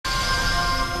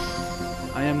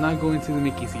I am not going to the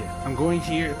Mickey's yet. I'm going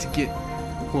here to get,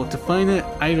 well, to find an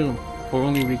item for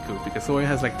only Riku, because Sora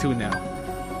has like 2 now.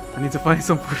 I need to find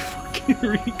some for fucking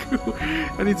Riku.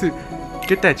 I need to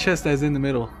get that chest that's in the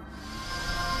middle.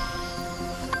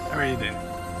 Alright then.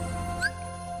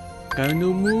 Got a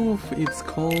new move. It's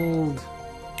called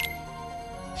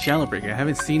Shallow Break. I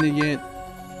haven't seen it yet,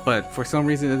 but for some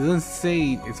reason it doesn't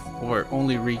say it's for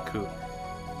only Riku.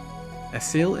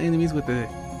 Assail enemies with a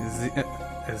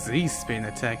Z-spin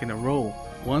attack in a row.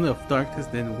 One of darkness,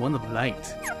 then one of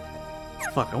light.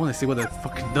 Fuck, I want to see what that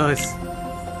fucking does.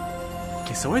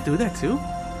 Can Sora do that too?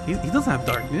 He doesn't have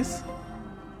darkness.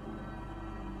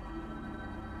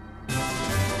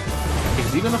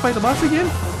 Is he gonna fight the boss again?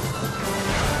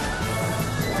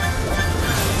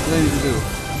 What do I need to do?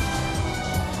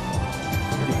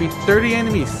 Defeat 30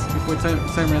 enemies before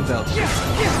time runs out.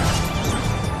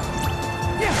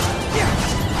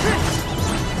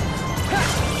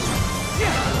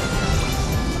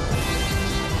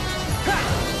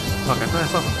 Fuck, I thought I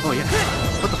saw them. Oh yeah.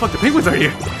 What the fuck? The penguins are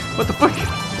here! What the fuck?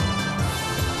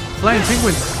 Flying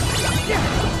penguins!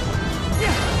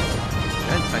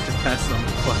 I just passed them.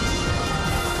 Fuck.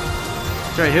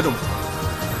 Try to hit them.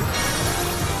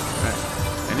 Alright.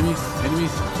 Enemies?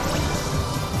 Enemies?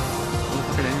 What the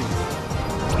fuck are enemies?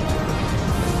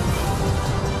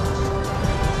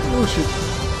 Oh shit.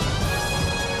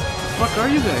 What the fuck are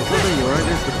you guys? Oh, there you are.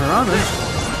 There's the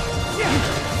piranhas.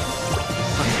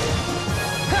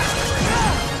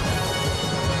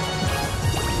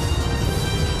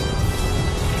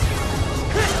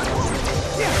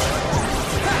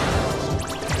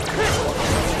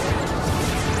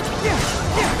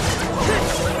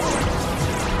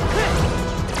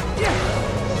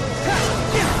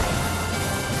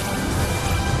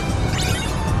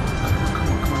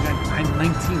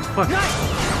 Fuck.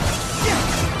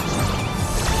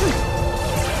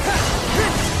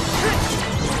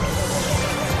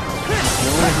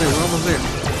 We're almost there.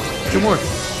 2 more.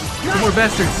 2 more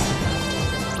bastards.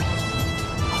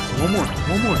 1 more.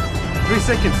 1 more. 3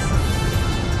 seconds.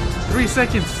 3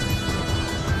 seconds.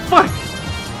 Fuck.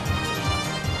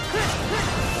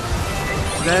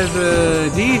 That is a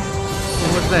D?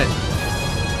 And what's that?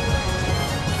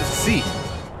 It's a C.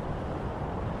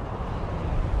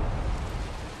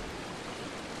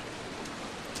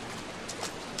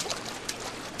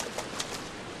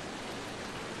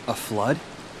 A flood?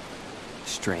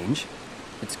 Strange.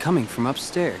 It's coming from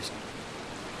upstairs.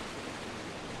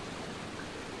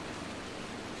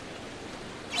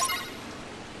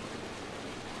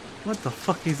 What the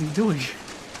fuck is he doing?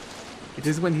 It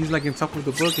is when he's like in top of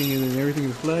the book and everything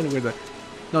is flooded with the...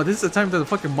 No, this is the time that the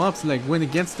fucking mobs like went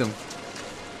against him.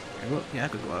 Okay, well, yeah, I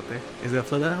could go out there. Is there a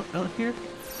flood out here?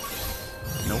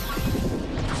 Nope.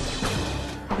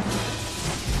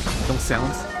 No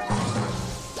sounds.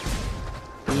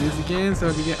 Do this again so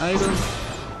I can get items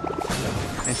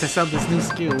and test out this new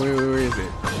skill. Where is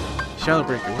it? Shadow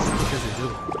Breaker. What the fuck does it do?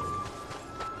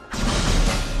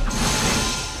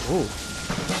 Oh,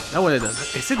 that's what it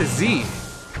does. It said a Z.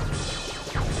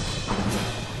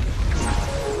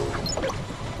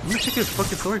 Let me check if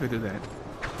fucking Sora could do that.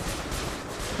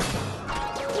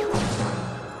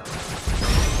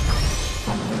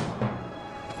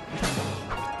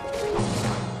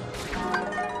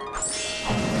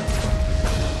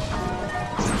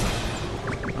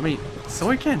 I mean,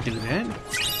 Sora can't do that.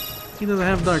 He doesn't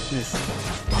have darkness.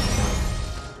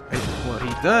 Well,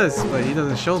 he does, but he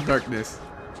doesn't show darkness.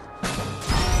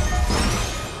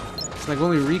 It's like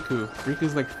only Riku.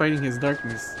 Riku's like fighting his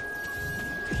darkness.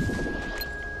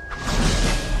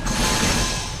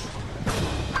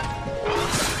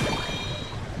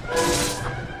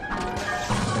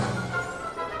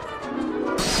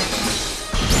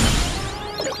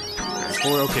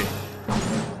 Or okay.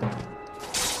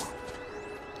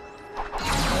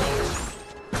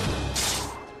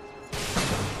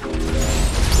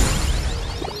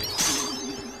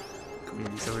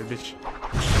 Bitch.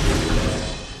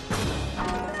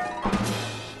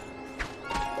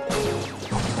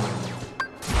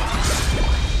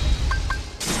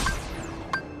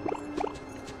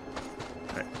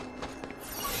 Right.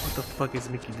 What the fuck is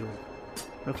Mickey doing?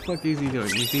 What the fuck is he doing?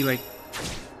 Is he like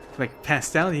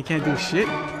passed out? He can't do shit?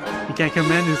 He can't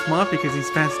command his mob because he's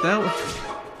passed out?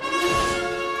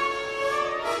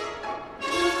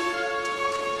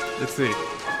 Let's see.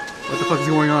 What the fuck is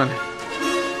going on?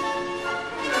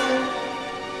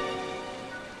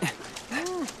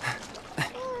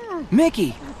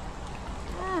 Mickey!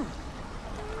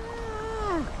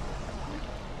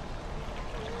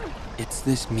 It's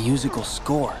this musical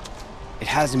score. It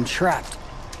has him trapped.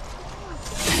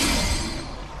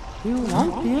 You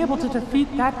won't be able to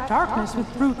defeat that darkness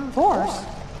with brute force.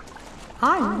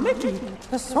 I'm Mickey,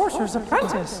 the sorcerer's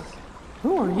apprentice.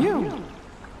 Who are you?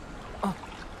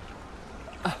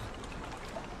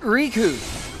 Riku!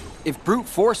 If brute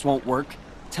force won't work,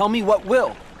 tell me what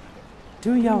will.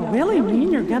 Do you really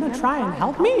mean you're gonna try and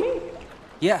help me?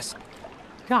 Yes.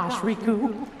 Gosh,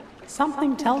 Riku.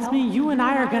 Something tells me you and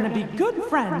I are gonna be good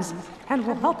friends and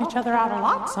will help each other out a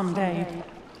lot someday.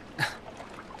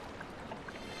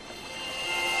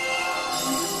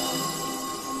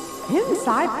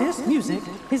 Inside this music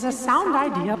is a sound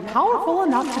idea powerful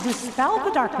enough to dispel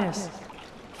the darkness.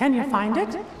 Can you find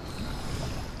it?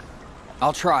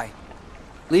 I'll try.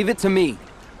 Leave it to me.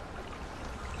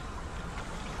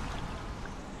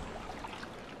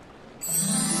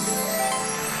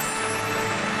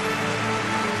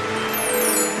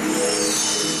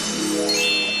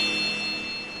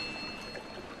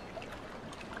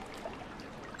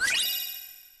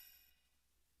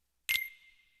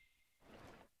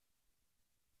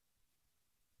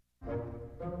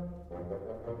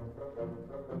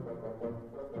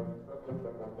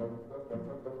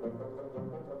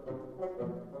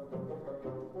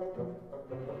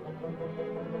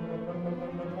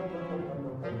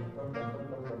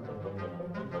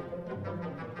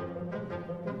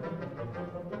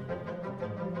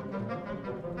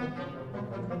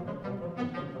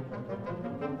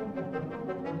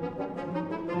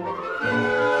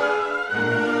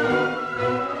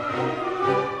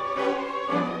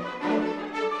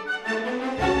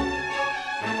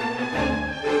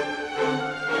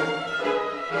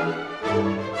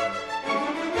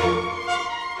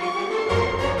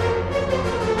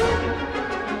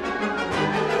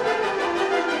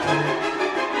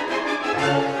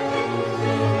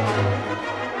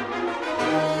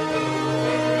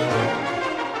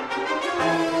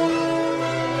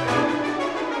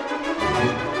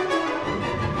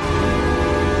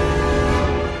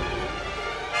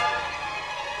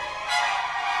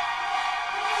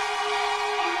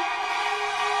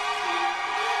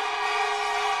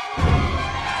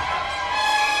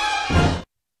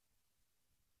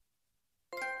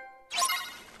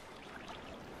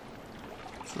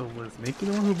 So was Mickey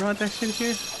the one who brought that shit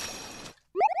here?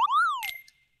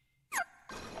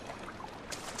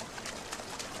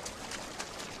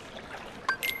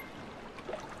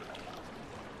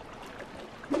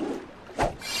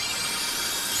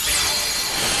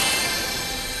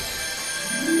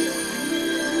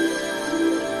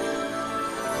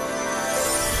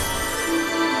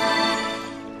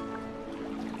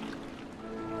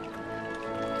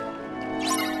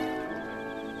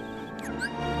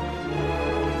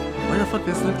 Fuck,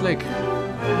 this looks like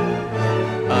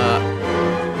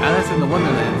Alice in the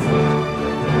Wonderland.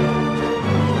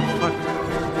 Fuck.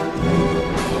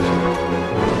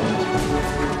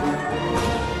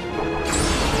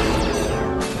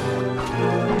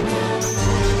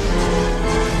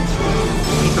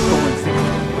 Keep the phone thing.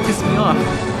 Piss me off.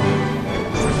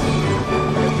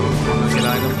 Get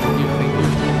items, thank you, thank you.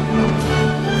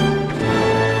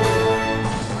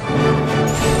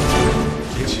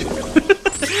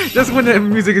 That's when the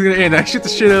music is gonna end. I shoot the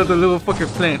shit out of the little fucking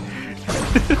plant.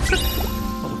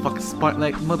 Motherfucking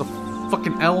spotlight,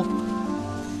 motherfucking owl.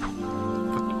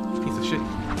 Fucking piece of shit.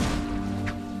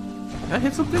 Did I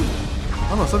hit something?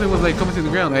 Oh no, something was like coming to the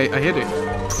ground. I hit it.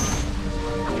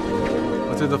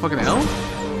 Was it the fucking owl?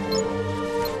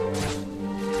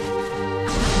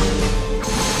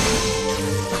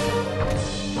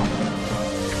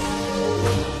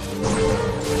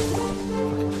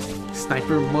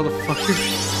 Sniper,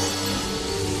 motherfucker.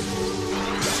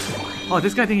 Oh,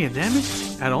 this guy didn't get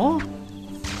damaged at all?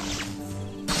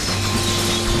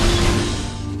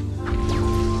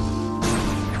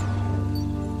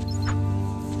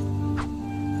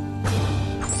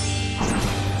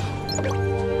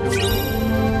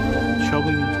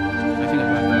 Troubling. I think I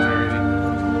got that already.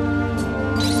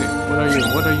 What are you?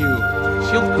 What are you?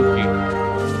 Shield cookie.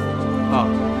 Oh,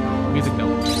 music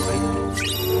note.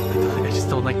 I just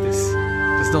don't like this.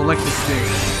 Just don't like this thing.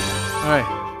 Alright.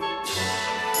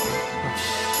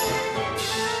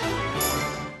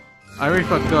 I already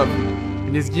fucked up.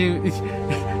 And this game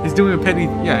is doing a petty.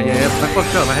 Yeah. I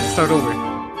fucked up. I had to start over.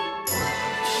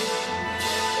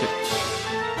 Shit.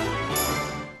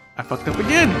 I fucked up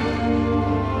again.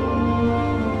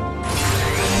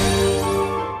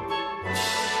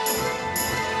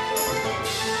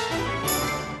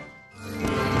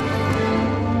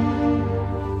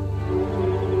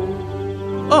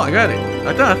 Oh, I got it.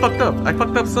 I thought I fucked up. I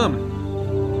fucked up some.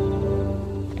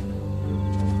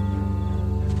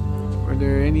 Are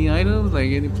there any items,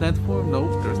 like any platform?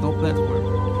 Nope, there's no platform.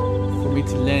 for me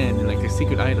to land and like their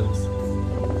secret items.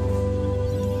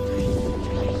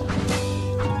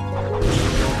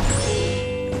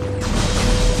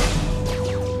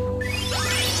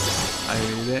 I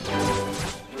read that.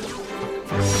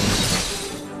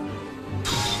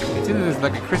 It's in this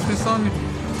like a Christmas song.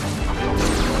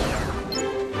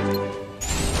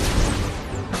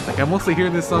 Like I mostly hear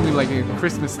this song in like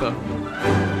Christmas stuff.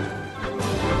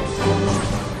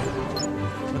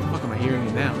 What the fuck am I hearing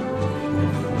it now?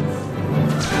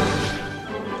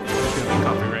 It's gonna be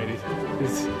copyrighted.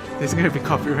 This is gonna be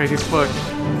copyrighted. Fuck.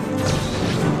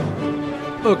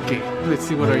 Okay, let's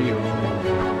see. What are you?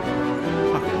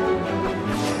 Fuck.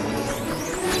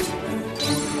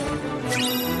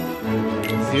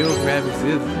 Zero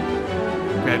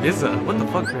Graviza. What the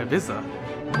fuck, Graviza?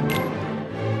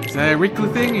 Is that a Riku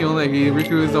thing? You know, like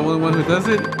Riku is the only one who does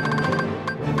it?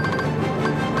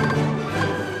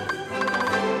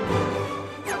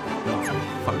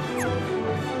 Fuck.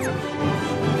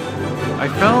 I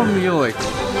found, you know, like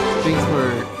things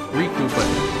for Riku, but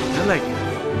they're like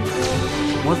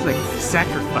one's like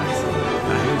sacrifice.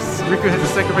 Riku has to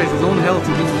sacrifice his own health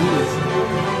to do moves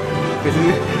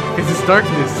because it's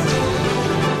darkness.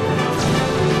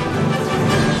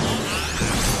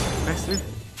 Bastard.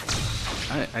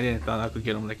 I didn't thought I could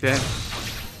get him like that.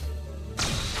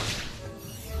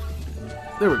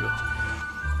 There we go.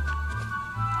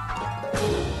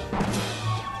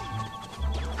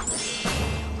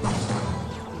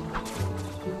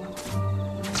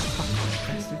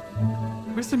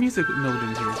 Where's the music note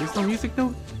in here? There's no music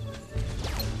note?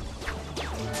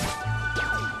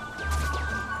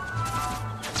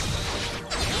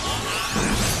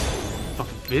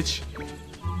 Fucking bitch.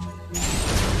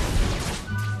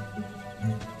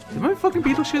 Did my fucking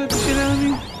beetle shit the shit out of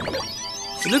me?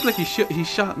 It looked like he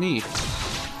shot me.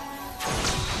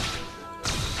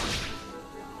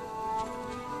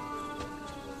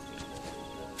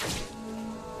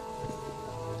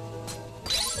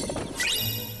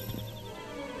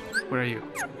 Where are you?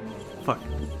 Fuck.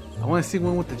 I want to see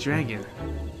one with the dragon.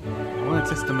 I want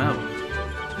to test them out.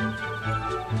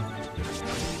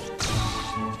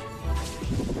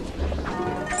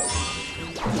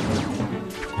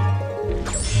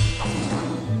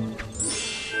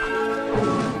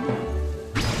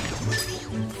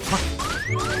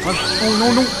 Oh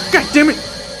no, no! God damn it!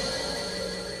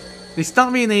 They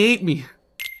stopped me and they ate me.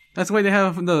 That's why they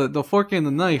have the fork and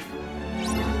the knife.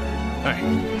 Alright.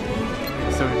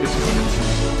 Sorry, bitches.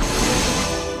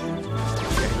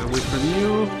 Okay, I'm gonna wait for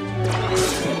you.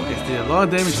 It did a lot of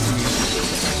damage to me.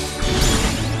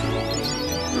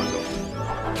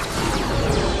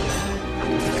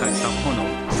 Oh no.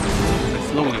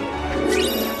 Slowly.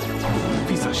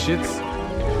 Piece of shits.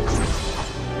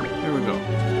 There we go.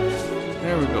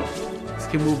 There we go. Let's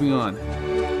keep moving on. Okay,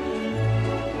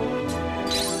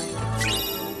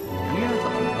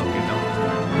 no.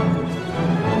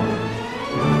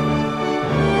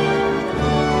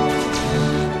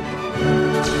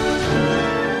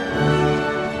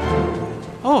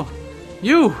 Oh,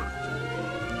 you!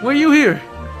 Why are you here?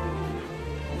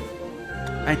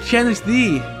 I challenge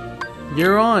thee.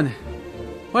 You're on.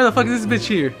 Why the fuck is this bitch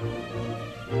here?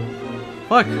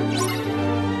 Fuck.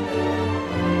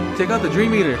 Take out the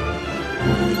Dream Eater.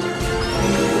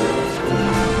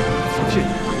 Oh shit.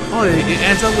 Oh, it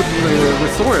adds up with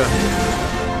Sora.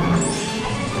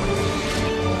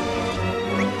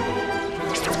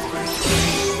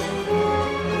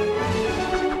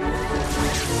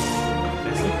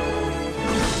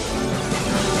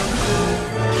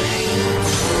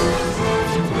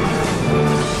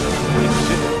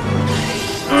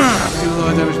 Do a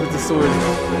lot of damage with the sword.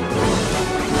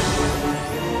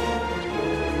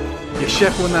 Your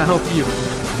chef will not help you.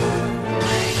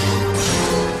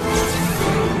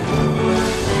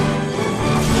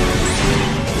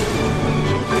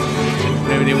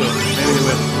 Maybe they will. Maybe they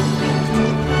will.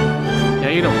 Yeah,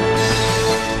 you don't.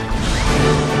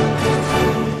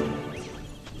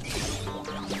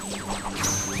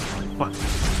 What?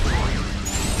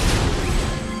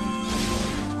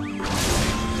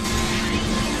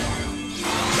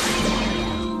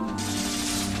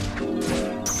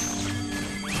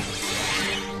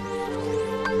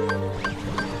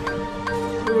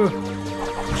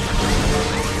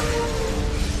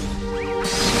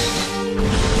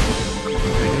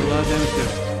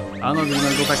 I don't know if they're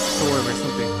gonna go back to Sora or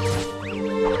something.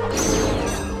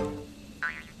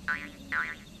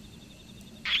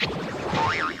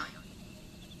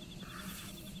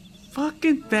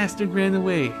 Fucking bastard ran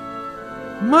away.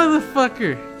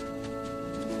 Motherfucker!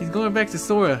 He's going back to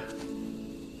Sora.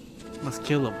 Must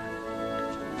kill him.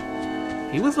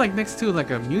 He was like next to like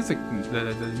a music,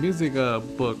 the music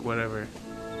book, whatever.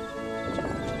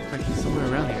 Looks like he's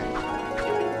somewhere around here.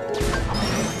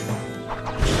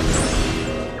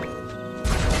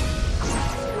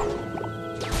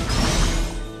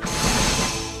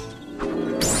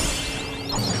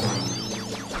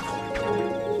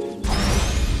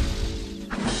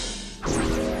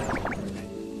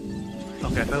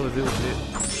 Okay, that was it.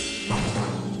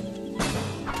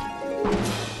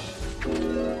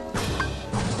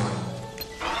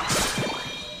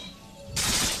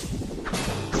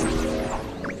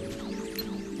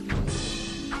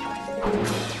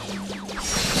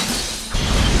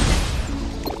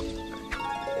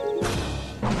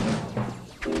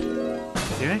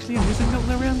 Is there actually a music note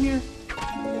around here?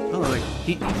 Oh, like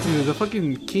the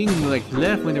fucking king like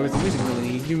left when there was a music note and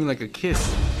he gave me like a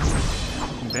kiss.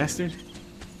 Fucking bastard.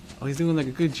 Oh, he's doing like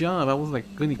a good job. I was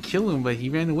like gonna kill him, but he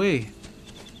ran away.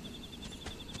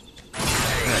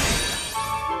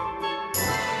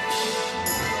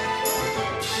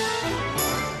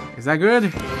 Is that good?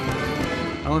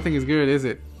 I don't think it's good, is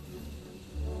it?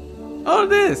 Oh,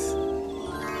 this!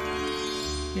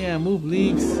 Yeah, move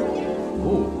leaves.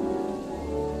 Oh.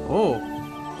 Oh.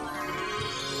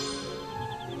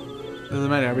 Doesn't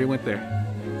matter, I already went there.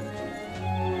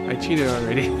 I cheated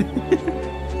already.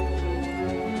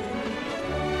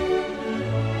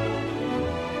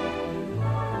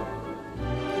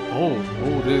 Oh,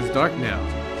 this is dark now.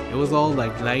 It was all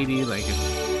like lighty, like it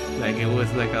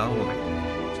was like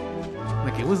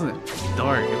like it wasn't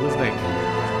dark. It was like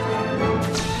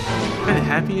kind of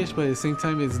happy-ish, but at the same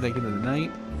time, it's like in the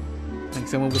night, like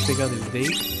someone would take out his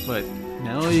date. But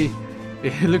now it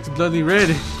looks bloody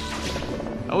red.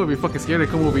 I would be fucking scared to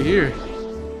come over here.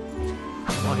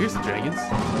 Oh, here's the dragons.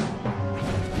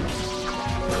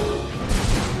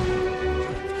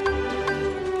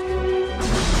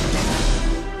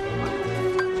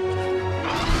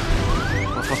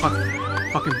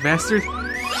 Fucking bastard.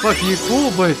 Fuck, you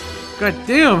cool, but god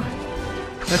damn.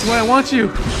 That's why I want you.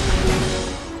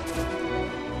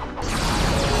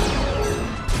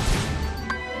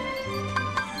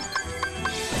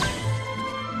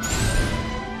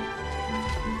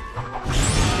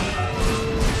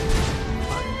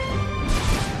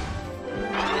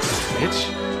 Bitch.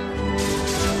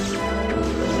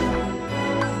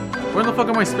 Where the fuck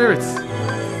are my spirits?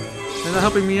 They're not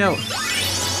helping me out.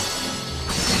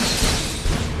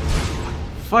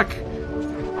 Fuck!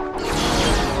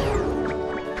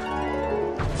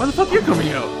 Why the fuck are you coming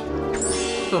out?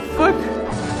 What the fuck?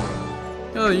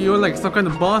 Oh, you're like some kind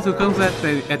of boss who comes at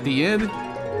the end? Oh,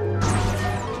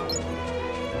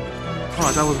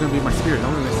 I thought it was gonna be my spirit. I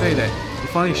was gonna say that. You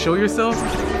finally show yourself?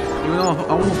 Even though I'm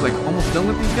almost done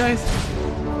with these guys?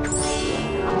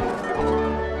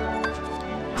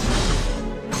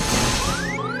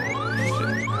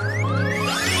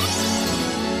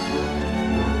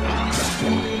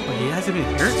 Hasn't been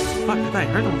hurt? Fuck, I thought I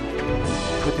hurt him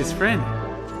with his friend.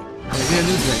 Oh, is he a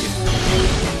new dragon?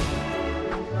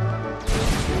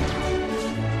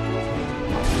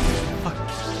 Fuck,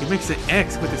 he makes an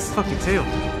X with his fucking tail.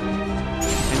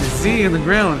 And a Z in the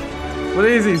ground. What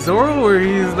is he, Zoro, or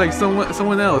he's like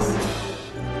someone else?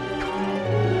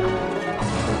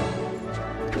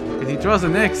 And he draws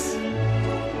an X.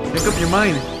 Make up your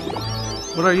mind.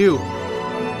 What are you?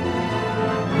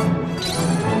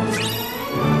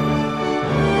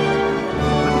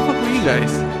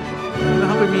 Guys, you're not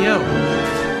helping me out.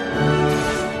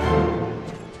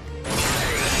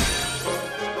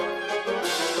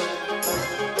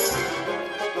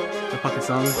 The fucking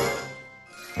song.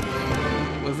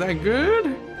 Was that good?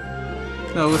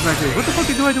 No, it was not good. What the fuck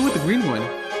do I do with the green one?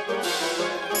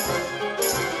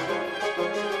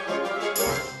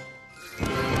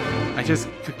 I just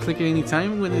click it any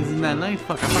time when it's in that light.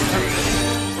 Fuck, I fucked up.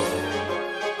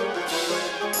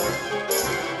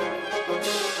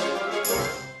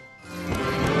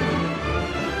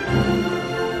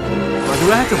 Do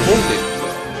I have to hold it?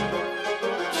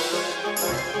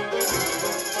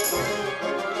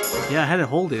 Yeah, I had to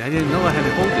hold it. I didn't know I had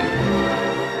to hold it.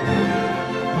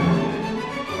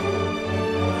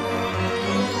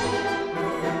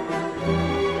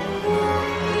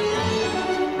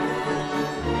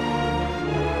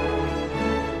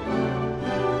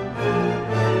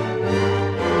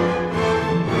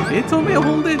 It told me to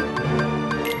hold it?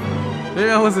 Maybe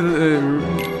I wasn't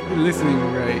listening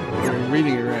right, or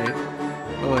reading it right.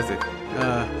 What was it?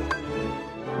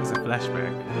 What was it?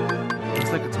 Flashback.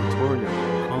 Looks like a tutorial.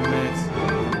 Combat.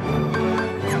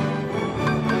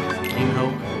 King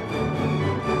Hope.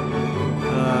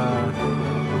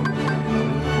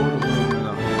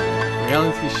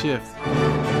 Reality shift.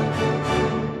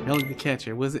 held the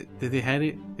catcher. Was it? Did they had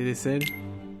it? Did it say?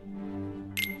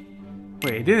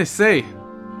 Wait, it didn't say.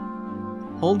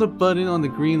 Hold the button on the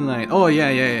green line. Oh yeah.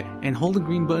 And hold the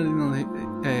green button on the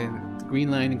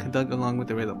green line and conduct along with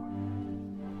the rhythm.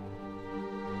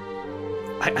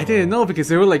 I didn't know because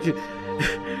they were like,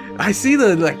 I see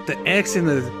the X and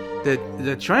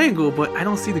the triangle, but I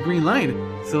don't see the green line.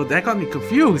 So that got me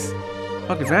confused.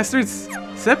 Fucking bastards!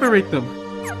 Separate them.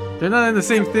 They're not in the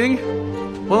same thing.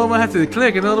 One of them has to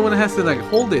click, and the other one has to like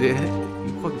hold it. You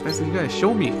fucking bastard! You gotta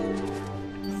show me.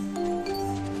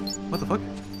 What the fuck?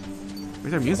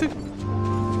 Was there music?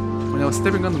 When I was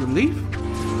stepping on the leaf?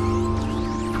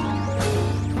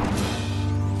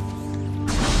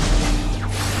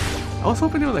 I was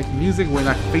hoping there was like music when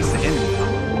I face the enemy.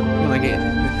 You know,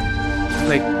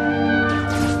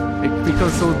 it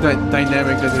becomes so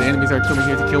dynamic that the enemies are coming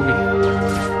here to kill me.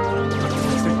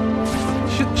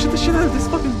 Shoot the shit out of this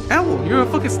fucking owl! You're a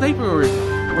fucking sniper or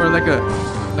like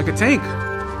a tank,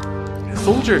 a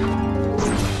soldier.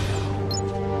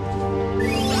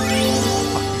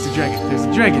 There's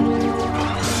a dragon. You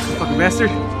fucking bastard.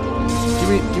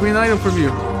 Give me an item from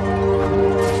you.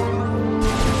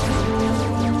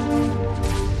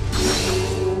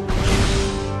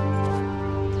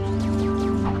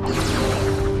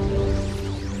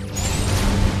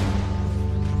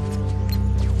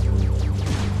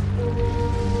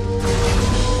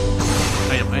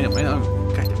 Item.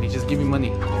 God damn it, just give me money.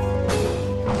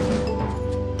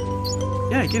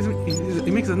 Yeah,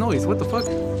 it makes a noise. What the fuck?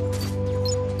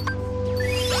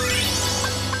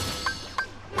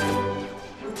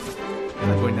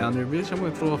 Down there, bitch. I'm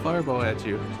gonna throw a fireball at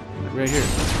you. Right here.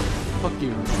 Fuck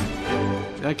you.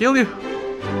 Did I kill you?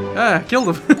 Ah, I killed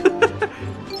him.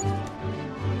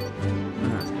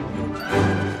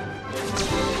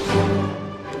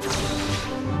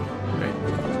 Right.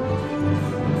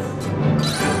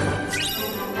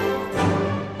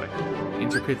 What?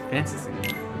 Intricate fantasy.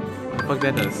 What the fuck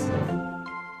that does?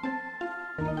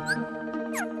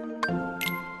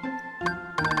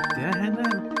 Did I have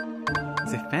that?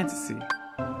 It's a fantasy.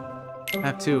 I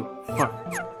have two. Fuck.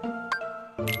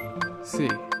 Let's see.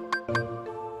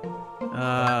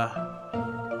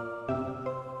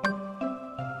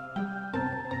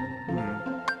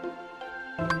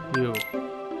 You.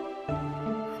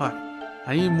 Fuck.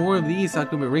 I need more of these so I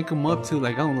can rank them up to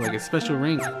like, I don't know, like a special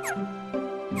rank.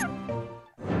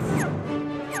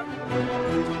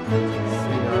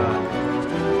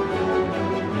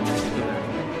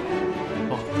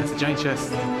 Oh, that's a giant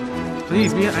chest.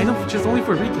 Please, be an item just only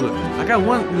for Riku. I got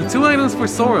two items for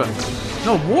Sora.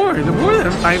 No, more than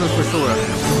items for Sora.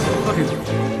 Fucking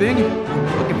thing.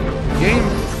 Fucking game.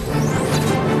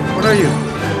 What are you?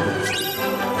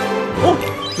 Oh,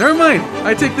 never mind.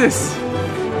 I take this.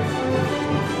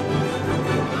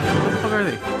 What the fuck are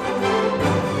they?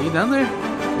 Are you down there?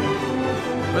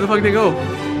 Where the fuck did they go?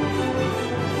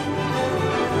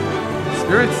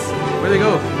 Spirits? Where'd they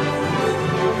go?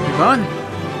 They're gone?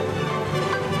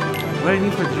 What do I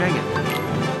need for the dragon?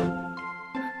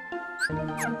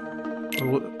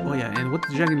 Oh yeah, and what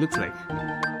the dragon looks like.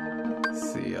 Let's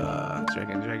see,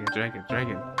 dragon.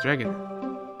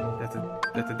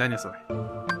 That's a dinosaur.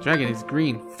 Dragon is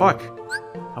green. Fuck!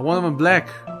 I want him in black.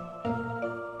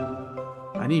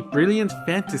 I need brilliant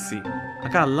fantasy. I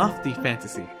got lofty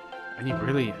fantasy. I need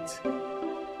brilliant.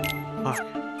 Fuck.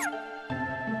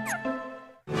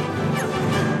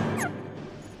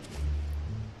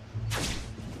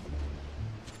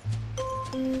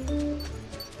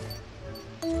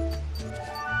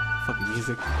 Fucking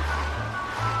music.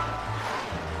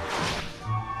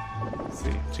 Let's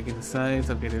see, checking the sides.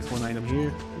 Okay, there's one item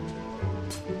here.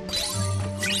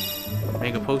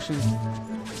 Mega potion.